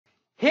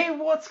Hey,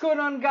 what's going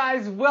on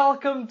guys?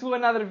 Welcome to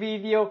another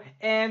video,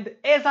 and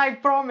as I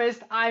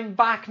promised, I'm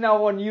back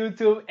now on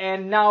YouTube,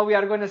 and now we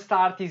are going to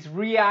start this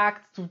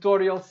React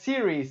tutorial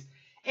series,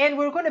 and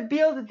we're going to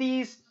build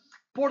this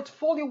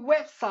portfolio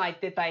website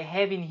that I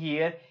have in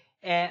here.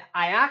 And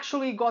I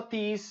actually got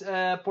this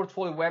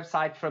portfolio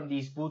website from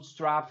this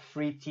Bootstrap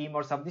free theme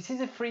or something. This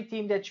is a free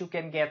theme that you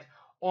can get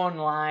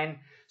online.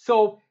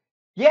 So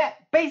yeah,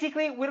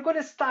 basically we're going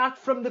to start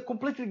from the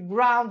completely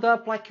ground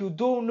up, like you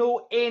don't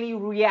know any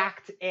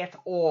React at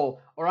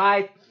all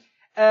right?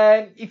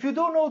 If you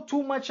don't know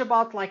too much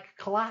about like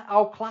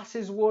how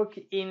classes work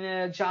in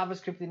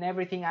JavaScript and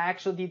everything, I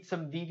actually did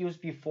some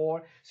videos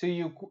before, so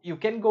you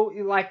can go,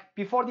 like,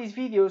 before these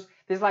videos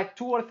there's like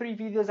 2 or 3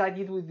 videos I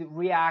did with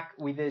React,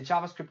 with the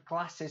JavaScript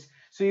classes,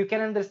 so you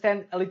can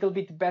understand a little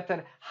bit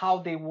better how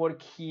they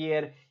work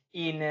here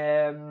in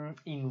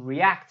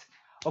React.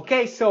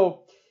 Okay,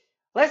 so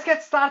let's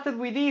get started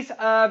with this.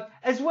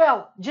 As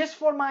well, just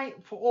for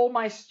all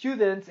my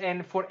students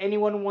and for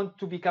anyone who wants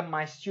to become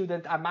my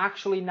student, I'm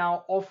actually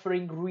now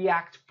offering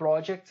React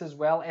projects as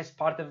well as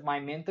part of my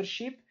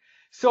mentorship.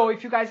 So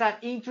if you guys are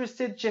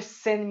interested,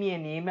 just send me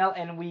an email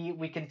and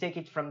we can take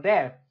it from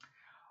there.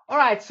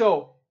 Alright,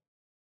 so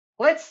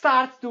let's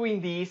start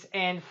doing this.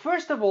 And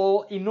first of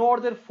all, in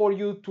order for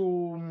you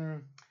to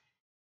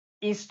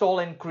install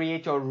and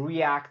create your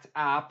React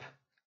app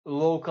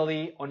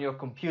locally on your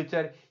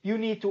computer, you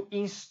need to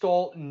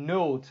install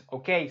Node.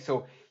 Okay,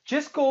 so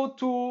just go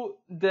to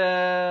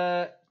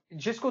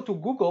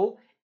Google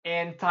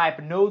and type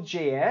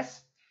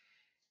Node.js.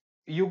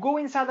 You go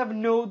inside of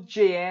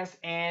Node.js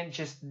and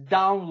just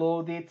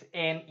download it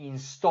and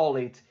install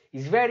it.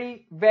 It's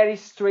very, very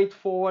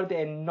straightforward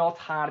and not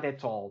hard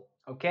at all.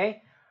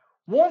 Okay,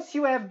 once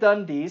you have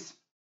done this,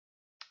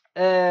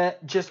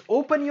 just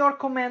open your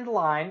command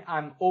line.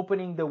 I'm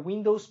opening the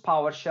Windows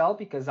PowerShell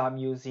because I'm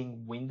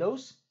using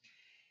Windows,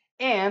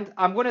 and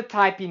I'm going to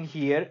type in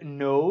here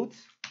node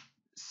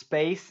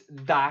space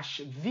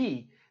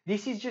 -v.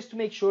 This is just to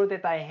make sure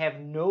that I have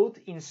Node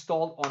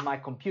installed on my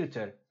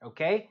computer.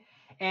 Okay,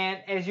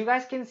 and as you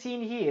guys can see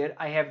in here,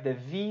 I have the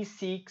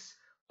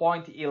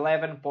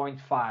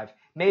v6.11.5.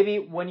 maybe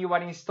when you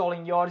are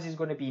installing yours is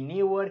going to be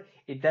newer.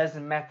 It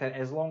doesn't matter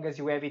as long as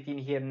you have it in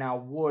here now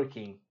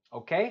working.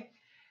 Okay,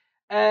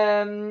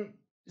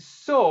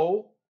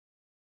 so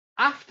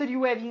after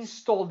you have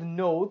installed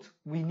Node,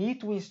 we need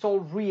to install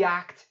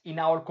React in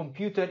our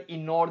computer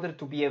in order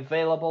to be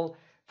available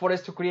for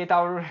us to create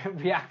our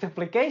React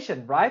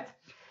application, right?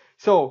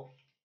 So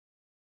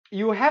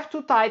you have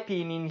to type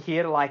in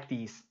here like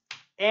this: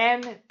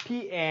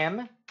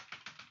 npm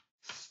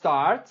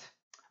start,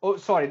 oh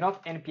sorry,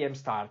 not npm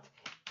start,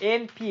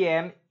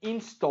 npm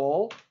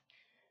install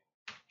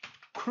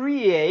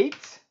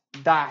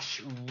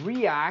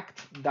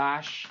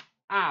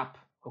create-react-app,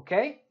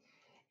 okay,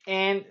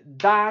 and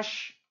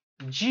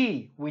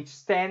 -g, which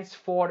stands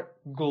for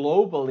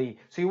globally.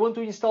 So you want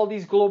to install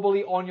this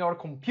globally on your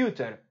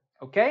computer.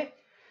 Okay,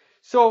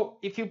 so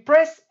if you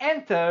press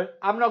enter,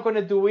 I'm not going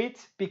to do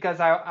it because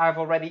I've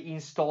already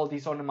installed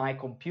this on my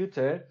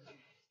computer.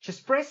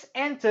 Just press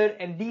enter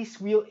and this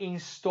will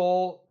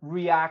install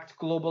React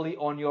globally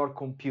on your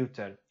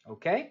computer.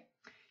 Okay,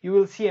 you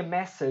will see a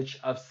message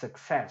of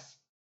success.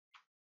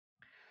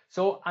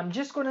 So I'm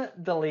just going to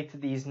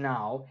delete these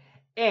now,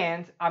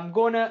 and I'm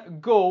going to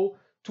go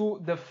to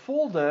the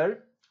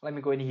folder. Let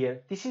me go in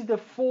here. This is the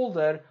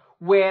folder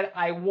where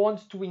I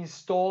want to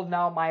install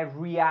now my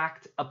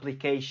React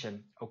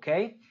application.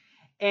 Okay,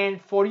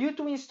 and for you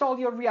to install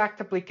your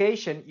React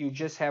application, you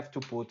just have to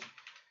put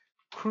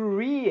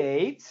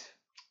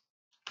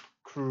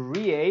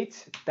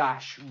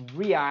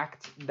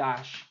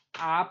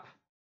create-react-app.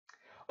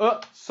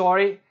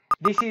 Sorry,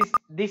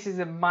 this is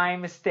my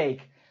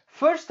mistake.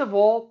 First of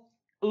all,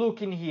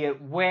 look in here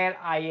where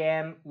I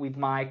am with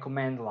my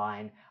command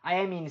line. I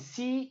am in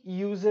C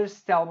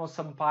users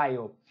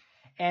telmoasampaio,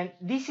 and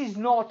this is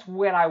not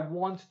where I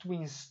want to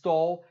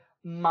install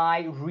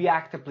my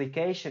React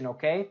application.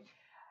 Okay,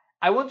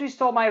 I want to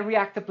install my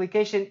React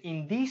application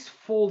in this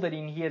folder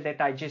in here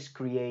that I just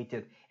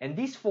created, and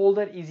this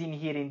folder is in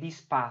here in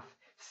this path,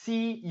 C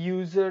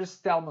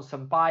users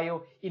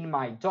telmoasampaio, in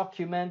my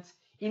documents,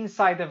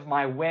 inside of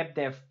my web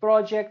dev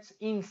projects,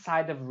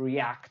 inside of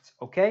React.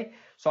 Okay,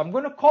 so I'm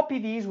going to copy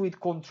these with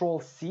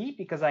Control-C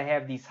because I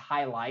have these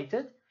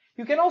highlighted.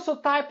 You can also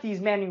type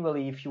these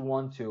manually if you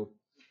want to.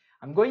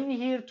 I'm going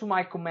here to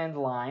my command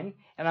line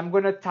and I'm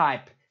going to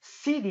type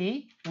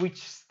cd,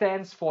 which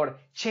stands for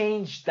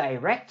change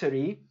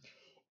directory,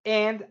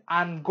 and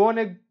I'm going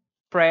to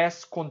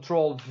press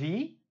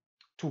Control-V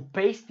to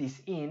paste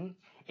this in.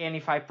 And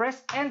if I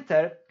press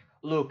enter,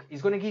 look,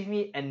 it's going to give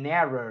me an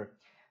error.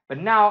 But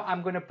now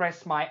I'm going to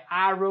press my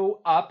arrow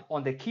up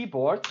on the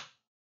keyboard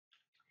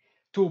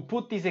to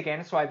put this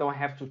again so I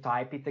don't have to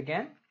type it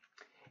again.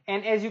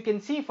 And as you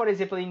can see, for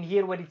example, in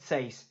here where it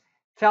says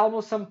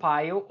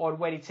telmoasampaio, or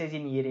where it says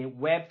in here in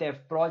web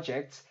dev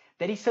projects,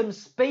 there is some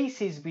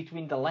spaces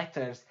between the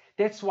letters.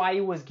 That's why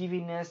it was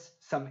giving us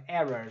some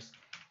errors.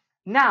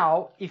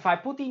 Now, if I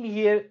put in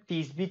here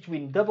these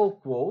between double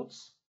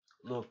quotes,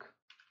 look,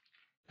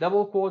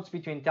 double quotes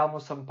between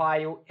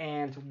telmoasampaio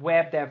and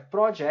web dev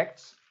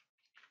projects.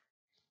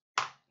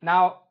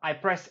 Now I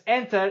press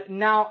enter.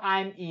 Now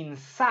I'm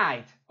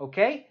inside.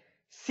 Okay.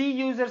 See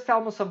users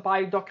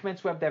telmoasampaio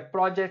documents web dev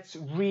projects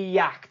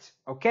React.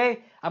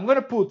 Okay. I'm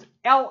gonna put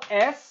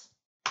ls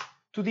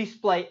to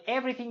display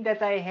everything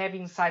that I have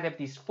inside of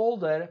this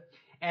folder,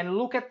 and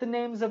look at the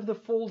names of the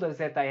folders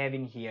that I have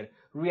in here.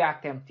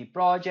 React empty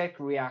project,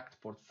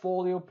 React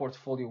portfolio,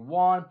 portfolio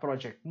 1,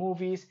 project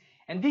movies,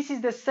 and this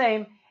is the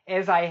same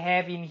as I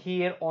have in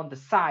here on the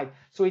side.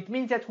 So it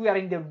means that we are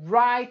in the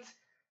right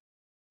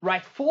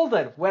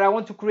folder where I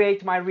want to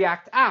create my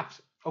React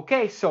apps.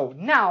 Okay, so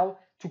now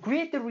to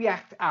create the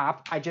React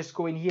app, I just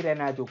go in here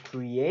and I do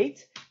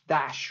create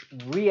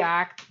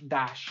 -react-app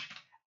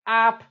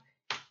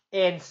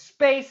and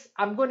space.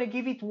 I'm going to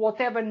give it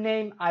whatever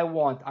name I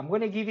want. I'm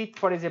going to give it,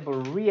 for example,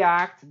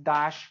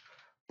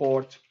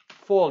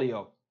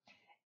 React-portfolio.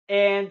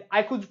 And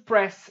I could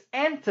press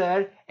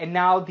enter, and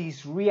now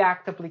this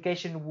React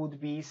application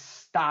would be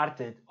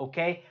started.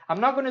 Okay,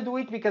 I'm not going to do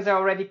it because I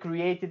already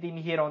created in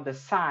here on the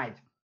side.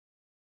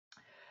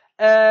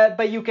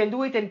 But you can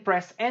do it and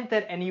press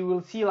enter, and you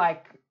will see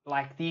like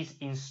this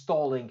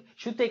installing.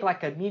 Should take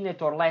like a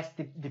minute or less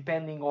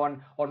depending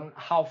on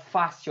how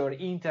fast your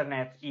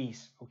internet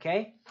is.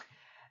 Okay.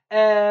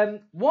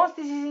 Once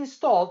this is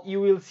installed,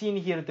 you will see in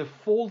here the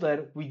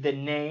folder with the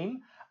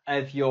name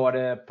of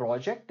your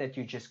project that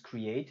you just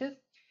created.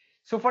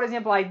 So for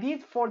example, I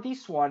did for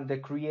this one the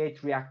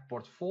create React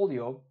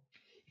portfolio.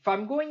 If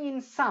I'm going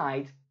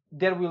inside,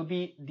 there will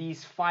be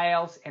these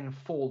files and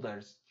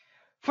folders.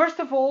 First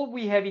of all,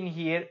 we have in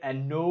here a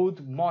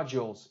node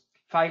modules.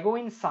 If I go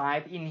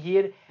inside in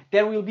here,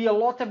 there will be a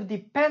lot of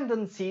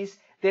dependencies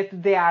that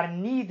they are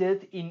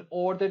needed in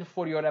order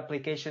for your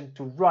application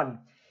to run.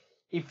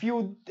 If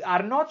you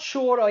are not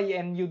sure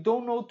and you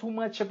don't know too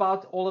much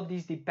about all of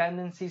these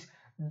dependencies,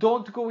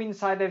 don't go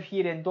inside of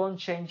here and don't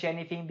change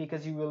anything,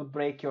 because you will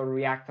break your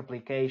React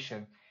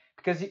application.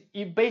 Because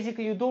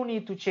basically you don't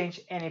need to change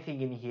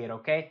anything in here,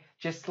 okay?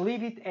 Just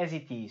leave it as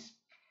it is.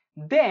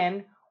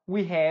 Then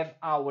we have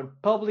our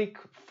public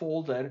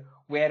folder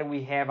where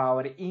we have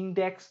our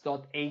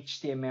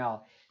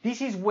index.html.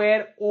 This is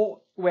where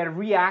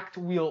React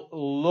will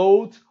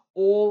load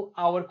all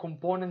our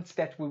components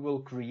that we will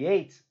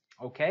create,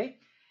 okay?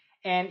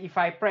 And if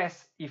I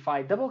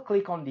double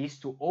click on this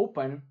to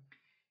open,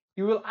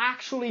 you will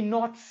actually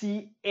not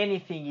see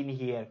anything in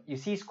here. You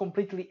see it's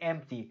completely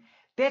empty.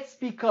 That's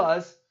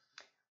because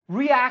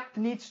React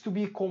needs to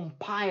be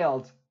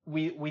compiled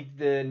with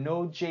the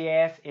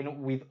Node.js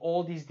and with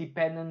all these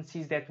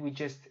dependencies that we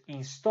just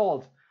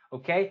installed.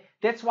 Okay,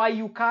 that's why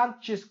you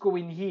can't just go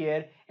in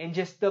here and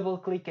just double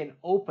click and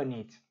open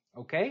it.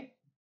 Okay,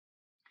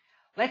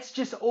 let's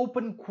just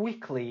open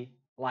quickly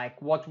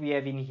like what we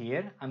have in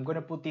here. I'm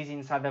gonna put this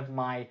inside of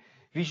my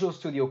Visual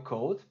Studio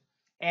Code,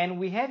 and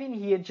we have in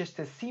here just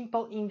a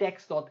simple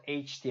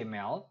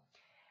index.html.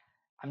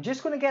 I'm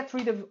just gonna get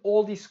rid of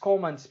all these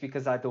comments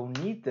because I don't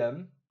need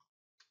them.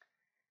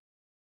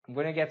 I'm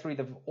going to get rid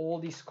of all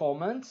these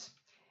comments,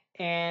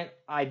 and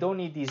I don't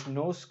need this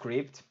no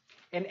script.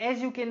 And as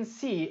you can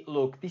see,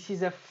 look, this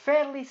is a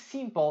fairly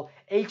simple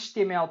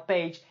HTML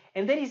page,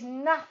 and there is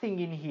nothing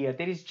in here.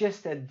 There is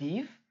just a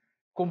div,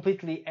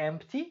 completely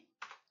empty,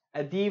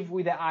 a div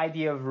with the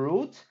ID of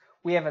root.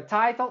 We have a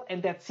title,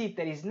 and that's it.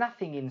 There is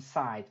nothing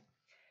inside.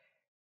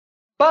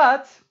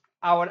 But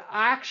our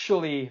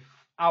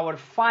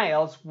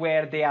files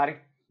where they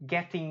are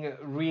getting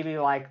really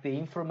like the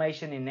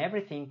information and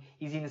everything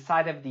is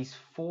inside of this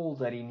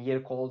folder in here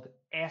called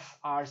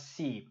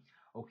src.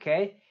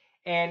 Okay,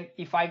 and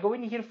if I go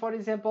in here, for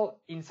example,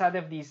 inside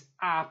of this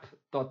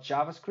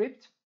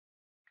app.javascript,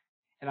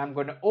 and I'm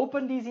going to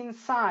open this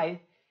inside,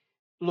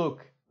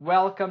 look,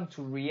 welcome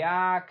to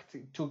React,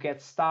 to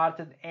get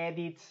started,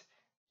 edit,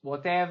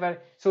 whatever.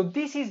 So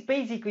this is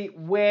basically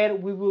where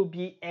we will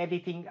be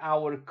editing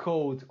our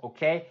code,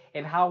 okay,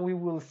 and how we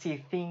will see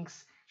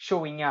things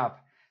showing up.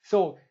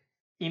 So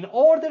in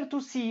order to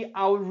see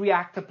our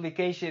React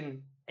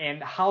application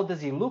and how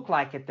does it look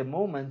like at the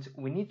moment,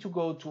 we need to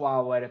go to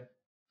our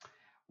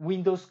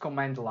Windows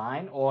command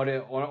line or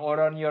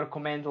on your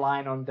command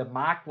line on the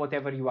Mac,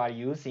 whatever you are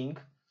using.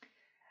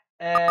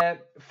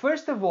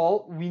 First of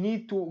all, we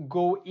need to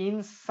go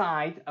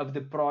inside of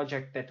the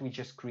project that we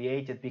just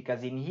created,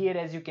 because in here,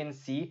 as you can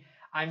see,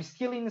 I'm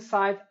still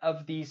inside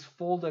of this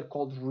folder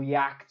called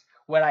React,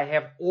 where I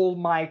have all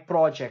my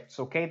projects,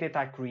 okay, that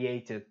I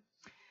created.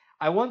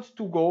 I want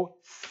to go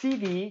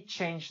cd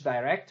change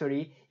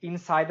directory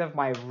inside of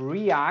my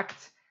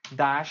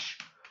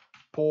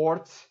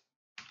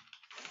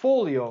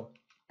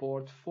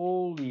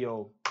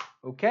React-portfolio.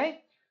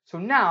 Okay, so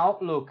now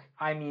look,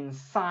 I'm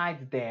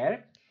inside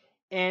there,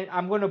 and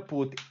I'm going to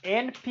put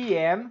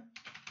npm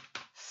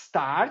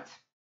start,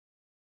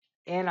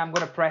 and I'm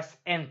going to press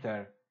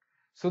enter.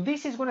 So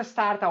this is going to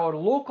start our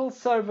local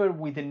server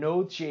with the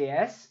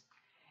Node.js,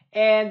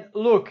 and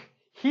look,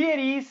 here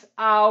is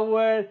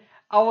our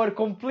our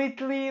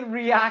completely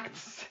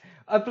React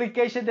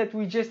application that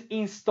we just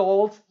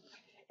installed.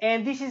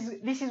 And this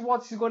is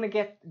what's going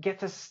to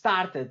get us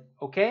started,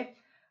 okay?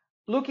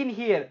 Look in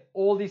here,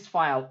 all this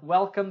file,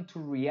 welcome to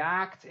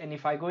React. And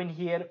if I go in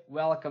here,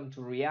 welcome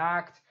to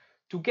React,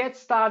 to get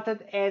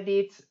started,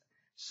 edit,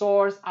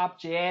 source,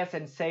 app.js,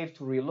 and save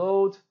to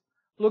reload.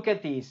 Look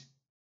at this.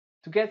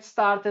 To get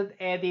started,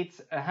 edit,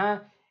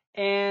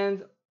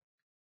 and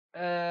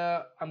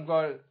I'm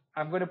going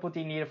to put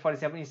in here, for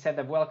example, instead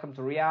of welcome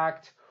to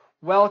React,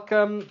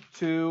 welcome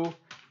to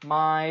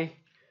my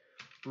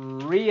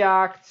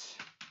React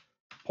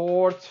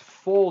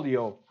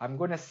portfolio. I'm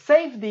going to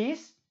save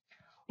this.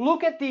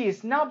 Look at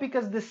this. Now,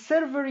 because the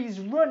server is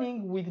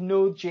running with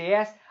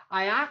Node.js,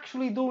 I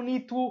actually don't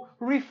need to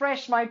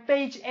refresh my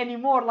page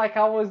anymore like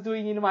I was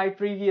doing in my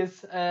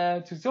previous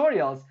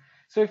tutorials.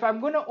 So if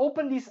I'm going to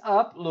open this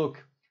up,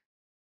 look,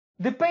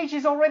 the page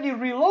is already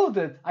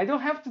reloaded. I don't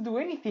have to do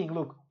anything.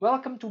 Look,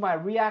 welcome to my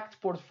React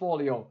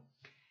portfolio.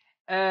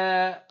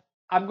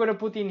 I'm going to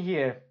put in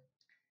here,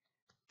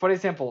 for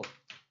example,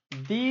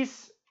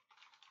 this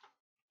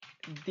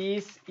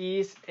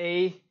is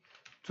a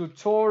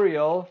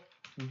tutorial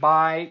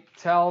by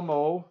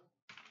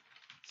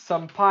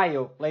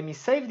telmoasampaio. Let me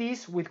save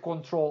this with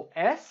Control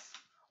S,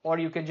 or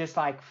you can just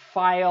like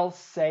file,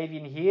 save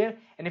in here.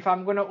 And if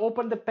I'm going to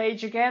open the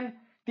page again,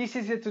 this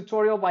is a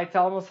tutorial by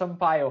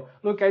telmoasampaio.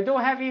 Look, I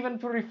don't have even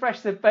to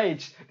refresh the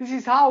page. This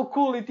is how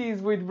cool it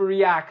is with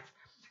React.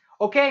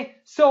 Okay,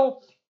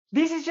 so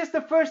this is just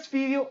the first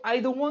video. I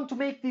don't want to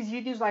make these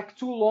videos like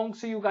too long,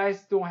 so you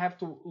guys don't have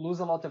to lose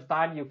a lot of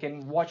time. You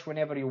can watch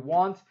whenever you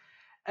want.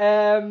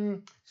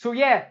 So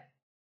yeah,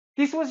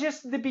 this was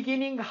just the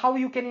beginning, how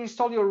you can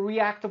install your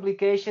React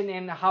application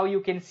and how you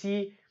can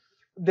see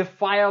the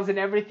files and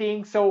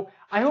everything. So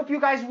I hope you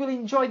guys will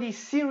enjoy this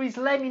series.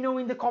 Let me know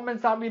in the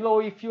comments down below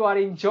if you are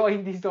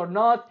enjoying this or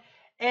not.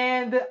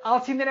 And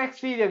I'll see you in the next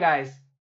video, guys.